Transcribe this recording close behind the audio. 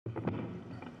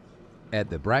At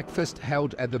the breakfast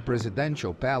held at the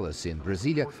presidential palace in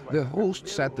Brasilia, the host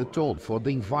set the tone for the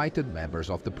invited members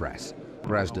of the press.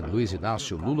 President Luiz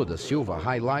Inácio Lula da Silva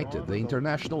highlighted the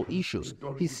international issues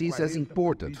he sees as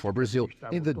important for Brazil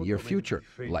in the near future,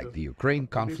 like the Ukraine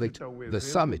conflict, the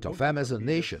summit of Amazon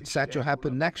nations set to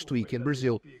happen next week in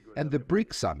Brazil, and the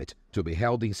BRICS summit to be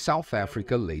held in South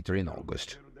Africa later in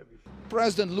August.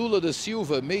 President Lula da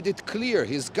Silva made it clear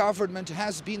his government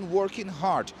has been working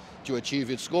hard to achieve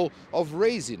its goal of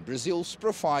raising Brazil's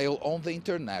profile on the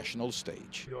international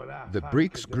stage. The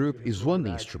BRICS group is one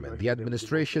instrument the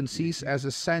administration sees as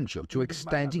essential to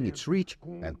extending its reach,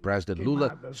 and President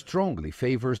Lula strongly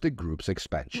favors the group's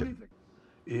expansion.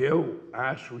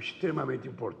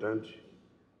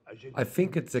 I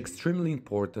think it's extremely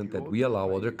important that we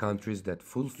allow other countries that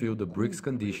fulfill the BRICS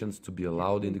conditions to be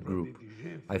allowed in the group.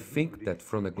 I think that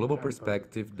from a global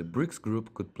perspective, the BRICS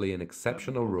group could play an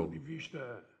exceptional role.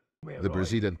 The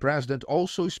Brazilian president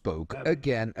also spoke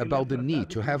again about the need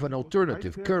to have an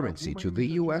alternative currency to the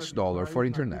US dollar for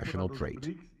international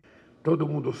trade.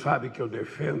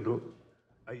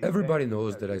 Everybody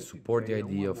knows that I support the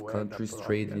idea of countries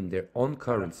trading in their own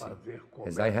currency.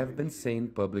 As I have been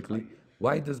saying publicly,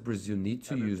 why does Brazil need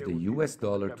to use the US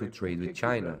dollar to trade with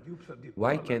China?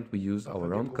 Why can't we use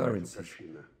our own currencies?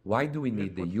 Why do we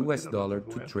need the US dollar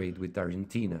to trade with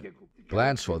Argentina?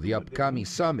 Plans for the upcoming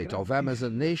summit of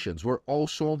Amazon nations were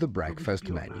also on the breakfast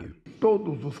menu.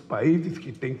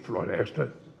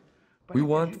 We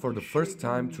want for the first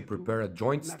time to prepare a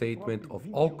joint statement of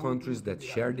all countries that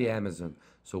share the Amazon,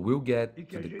 so we'll get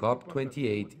to the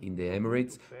COP28 in the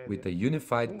Emirates with a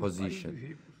unified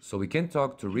position, so we can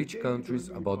talk to rich countries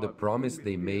about the promise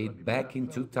they made back in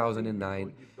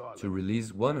 2009 to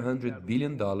release $100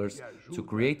 billion to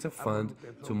create a fund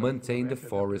to maintain the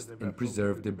forest and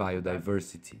preserve the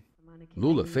biodiversity.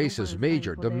 Lula faces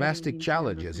major domestic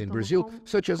challenges in Brazil,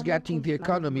 such as getting the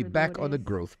economy back on a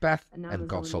growth path and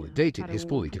consolidating his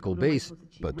political base.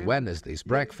 But Wednesday's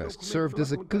breakfast served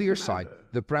as a clear sign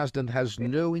the president has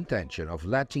no intention of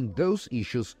letting those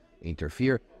issues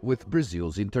interfere with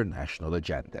Brazil's international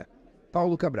agenda.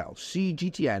 Paulo Cabral,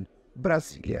 CGTN,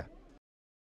 Brasilia.